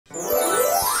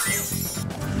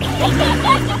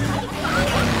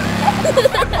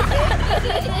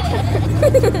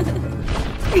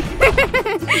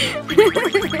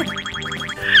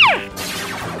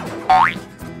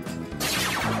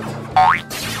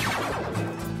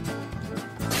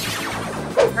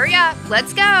Hurry up,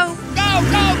 let's go! Go,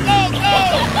 go, go, go!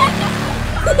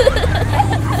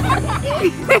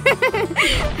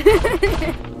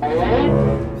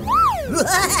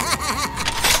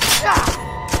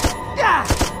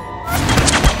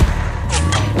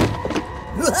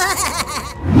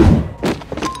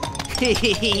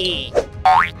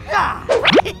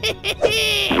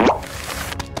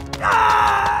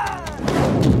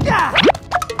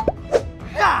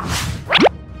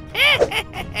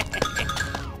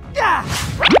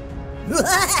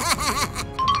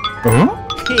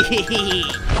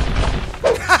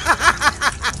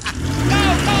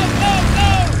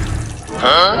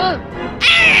 Huh?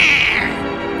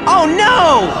 Oh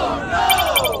no!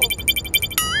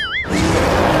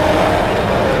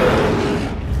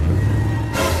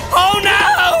 Oh no!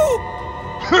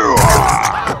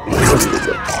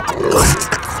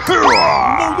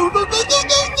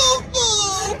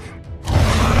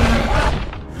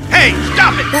 Hey,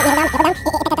 stop it!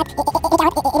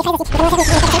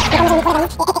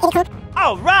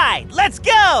 All right, let's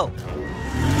go!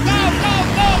 Go, go,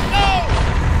 go, go!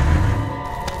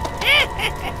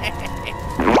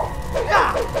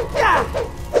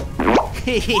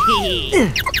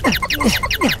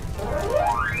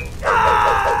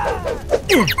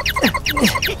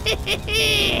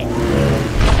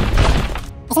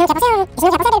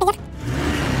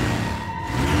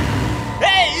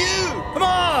 Hey, you! Come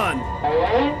on!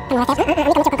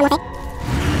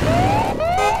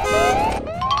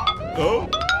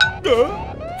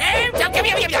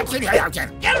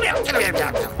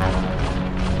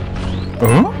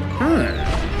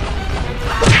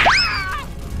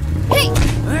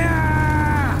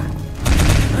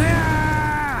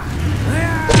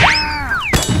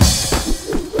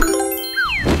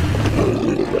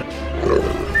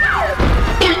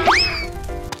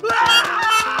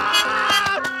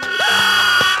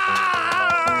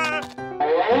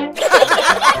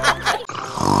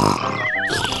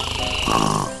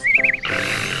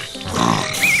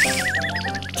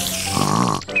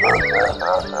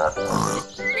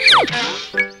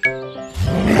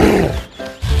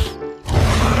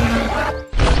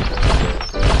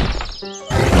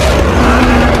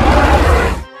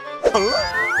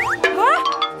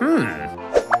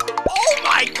 Oh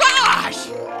my gosh!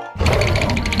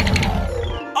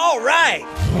 All right!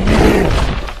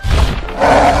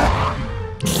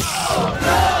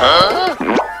 Huh?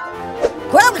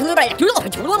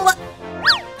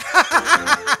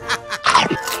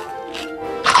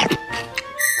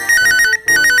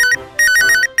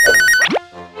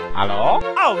 Hello?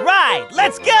 All right,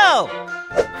 let's go!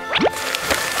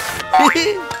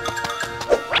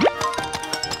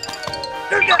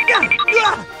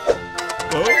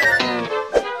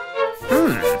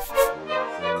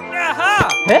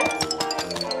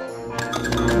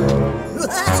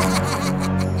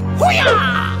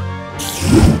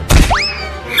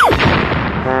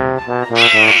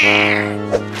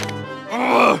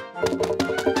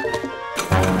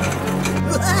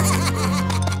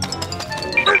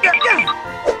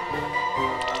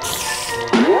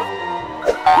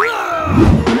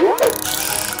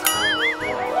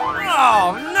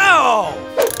 Oh no!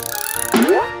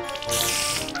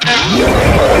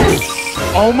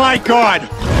 Oh my god!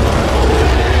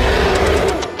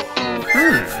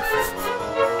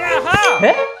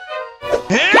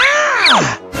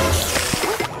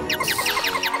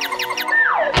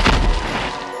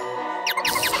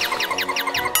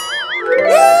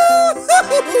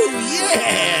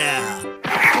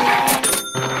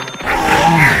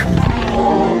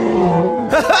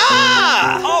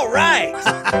 All right!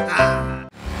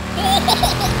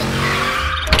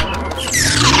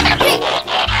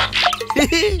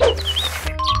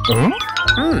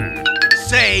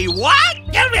 Say what?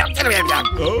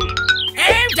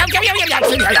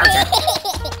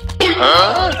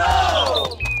 Huh?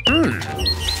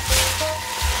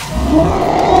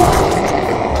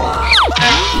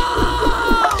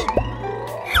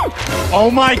 Oh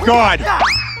my god!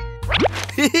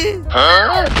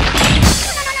 Huh?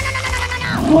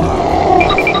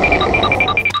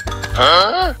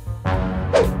 Huh?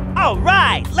 All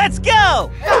right, let's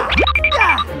go!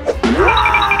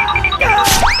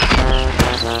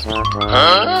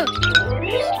 Huh?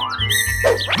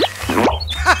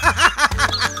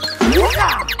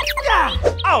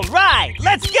 All right,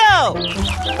 let's go!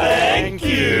 Thank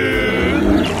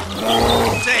you!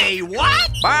 Say what?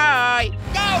 Bye!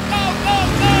 Go, go, go,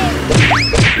 go!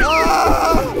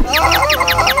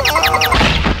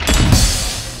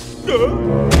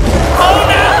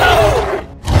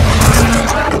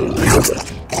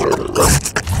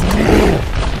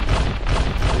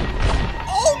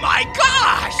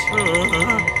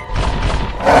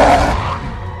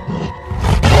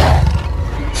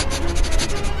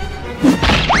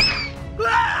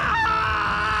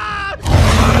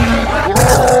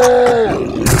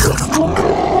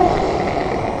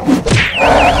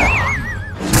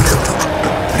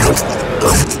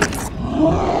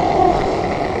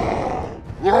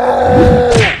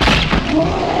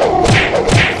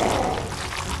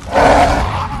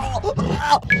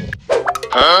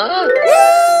 Huh?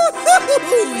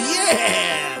 Woo-hoo,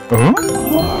 yeah! Huh?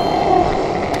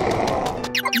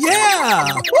 Yeah!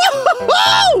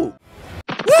 Woo-hoo!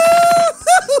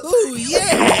 Woo-hoo,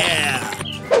 yeah!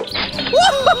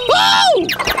 Woo-hoo!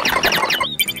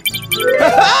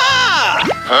 Ha-ha!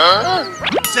 Huh?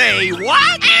 Say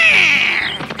what?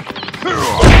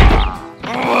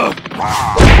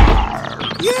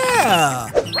 Yeah!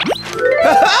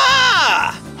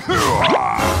 Ha-ha!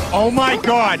 Oh my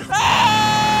God! Huh?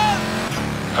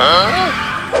 Huh?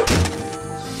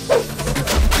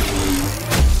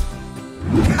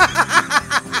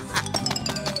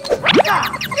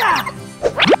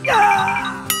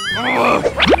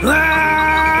 Huh?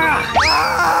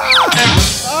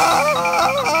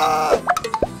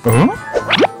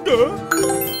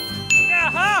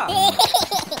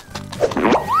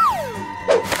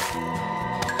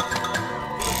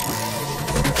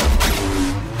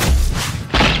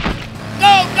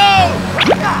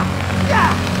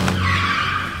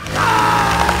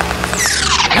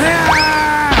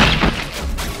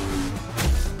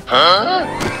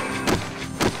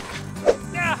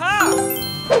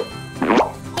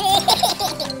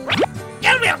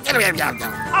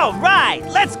 All right,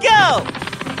 let's go!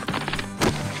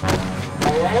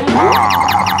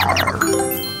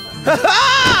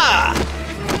 Ha-ha!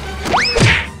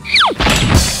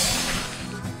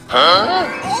 Huh?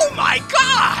 Oh my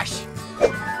gosh!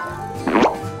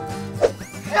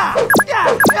 Huh?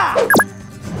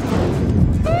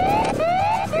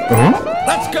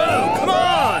 Let's go! Come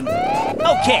on!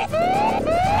 Okay.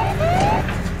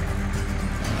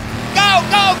 Go,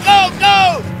 go, go, go!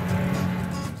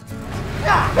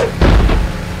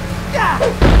 Yeah!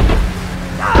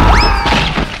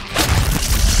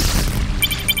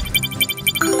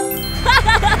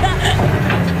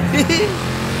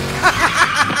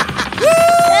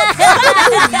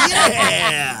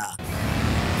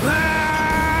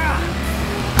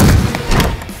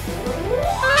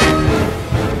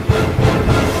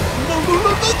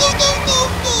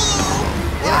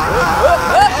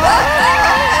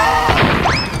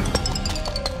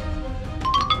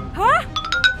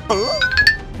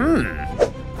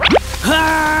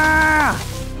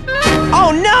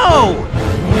 Oh no!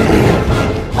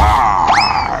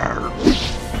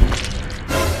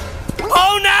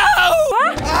 Oh no!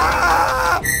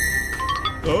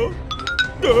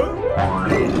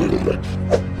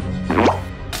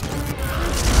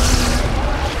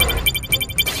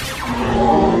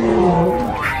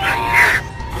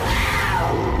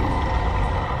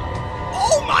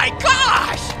 Oh my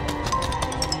gosh!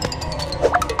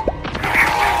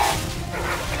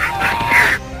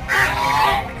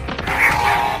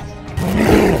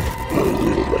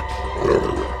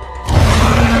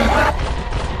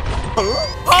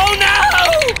 Oh no!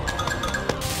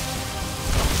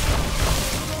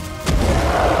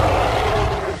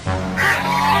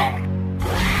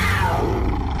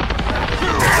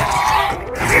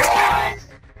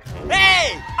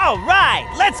 Hey! All right,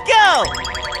 let's go!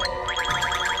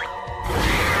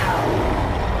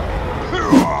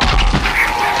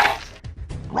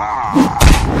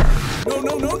 No,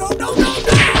 no, no, no, no, no, no!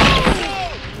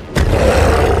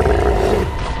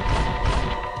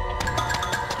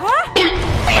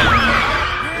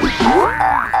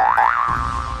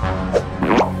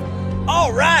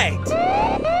 All right! Go,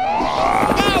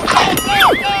 go, go,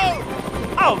 go!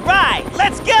 All right,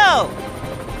 let's go!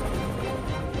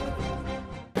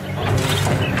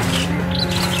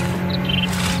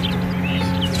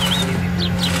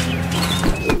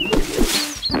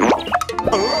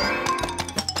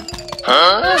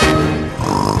 Huh?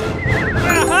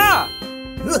 Uh-huh. Huh?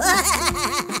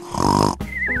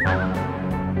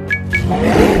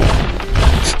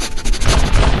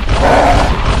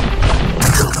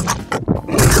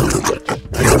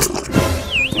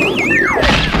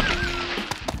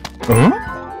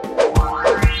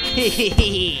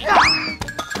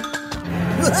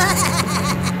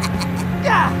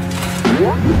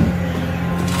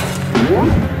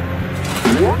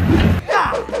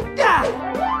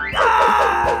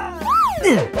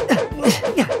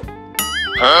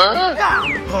 Huh?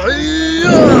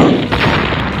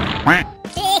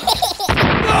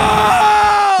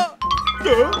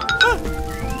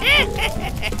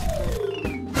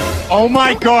 Oh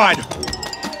my God!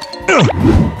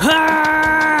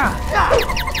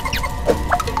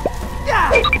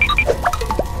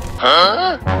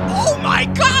 Huh? Oh my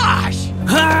gosh!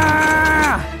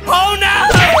 Oh no!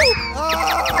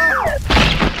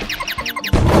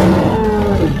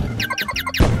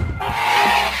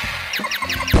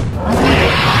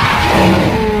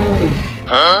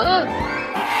 Huh?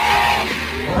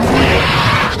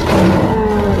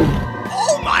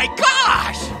 Oh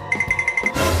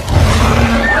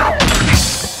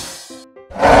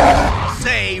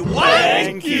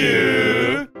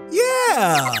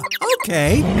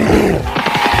Okay.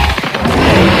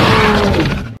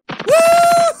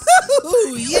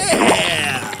 Woo-hoo!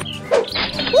 Yeah!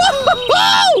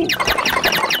 Woo-hoo!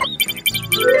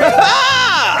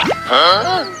 Ha-ha!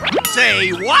 Huh?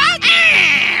 Say what?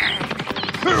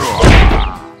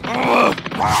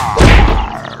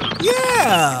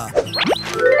 Yeah!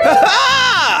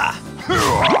 Ha-ha!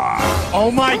 Oh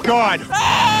my God!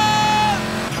 Huh?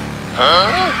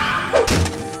 Huh? Huh?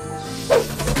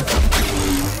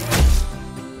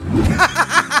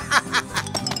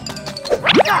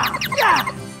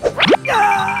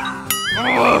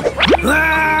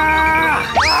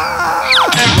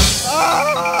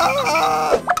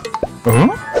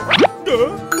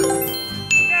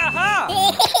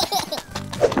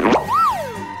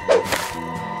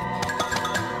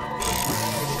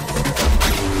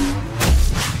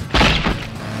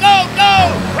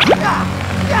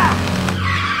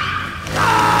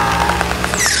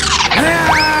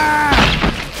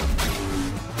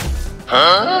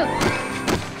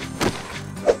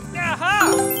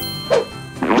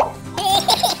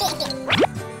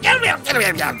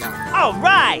 All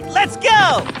right, let's go!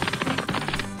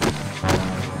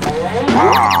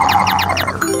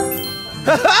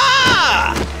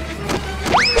 Ha-ha!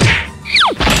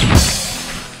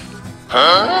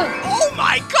 Huh? Oh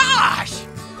my gosh!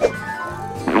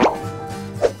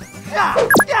 Huh?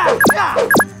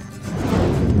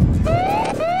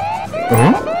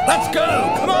 Let's go!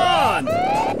 Come on!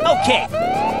 Okay.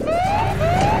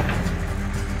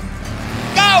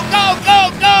 Go, go, go,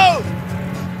 go!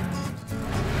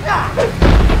 Yeah!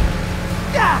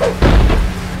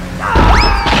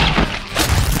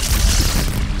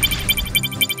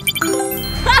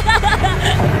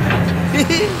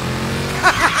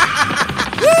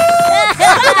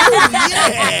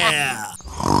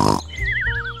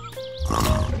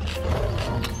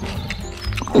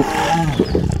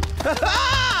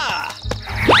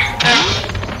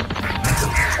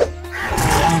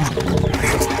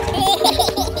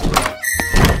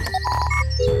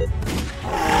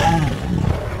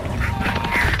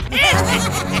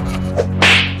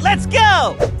 Let's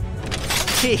go!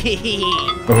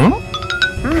 Huh?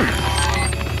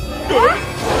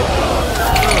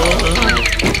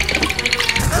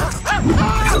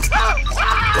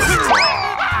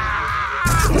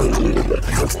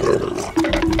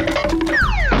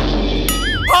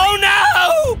 Oh no!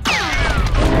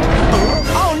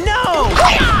 Oh no!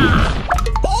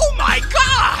 Oh my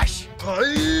gosh!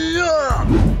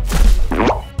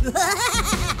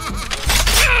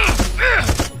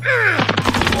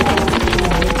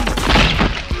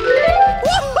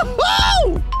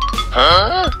 Woo-hoo-hoo!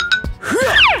 Huh?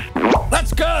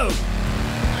 Let's go!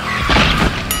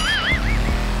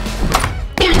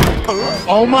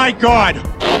 Oh my God!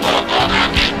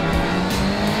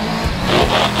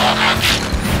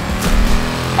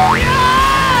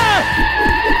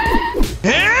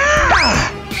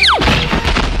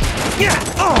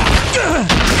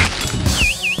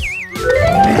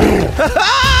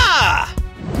 Ha-ha!